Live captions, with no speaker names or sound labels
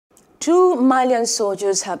2 Malian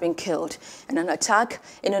soldiers have been killed in an attack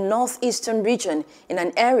in the northeastern region in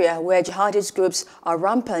an area where jihadist groups are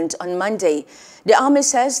rampant on Monday. The army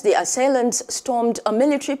says the assailants stormed a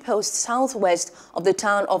military post southwest of the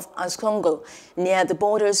town of Askongo, near the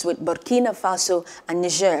borders with Burkina Faso and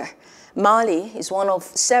Niger. Mali is one of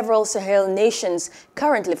several Sahel nations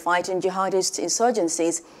currently fighting jihadist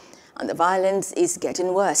insurgencies, and the violence is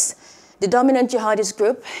getting worse. The dominant jihadist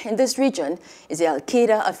group in this region is the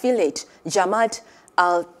Al-Qaeda affiliate Jamaat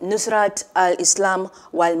al-Nusrat al-Islam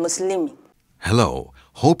wal-Muslimin. Hello,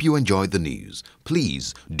 hope you enjoyed the news.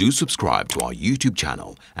 Please do subscribe to our YouTube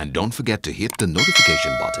channel and don't forget to hit the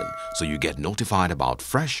notification button so you get notified about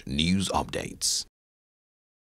fresh news updates.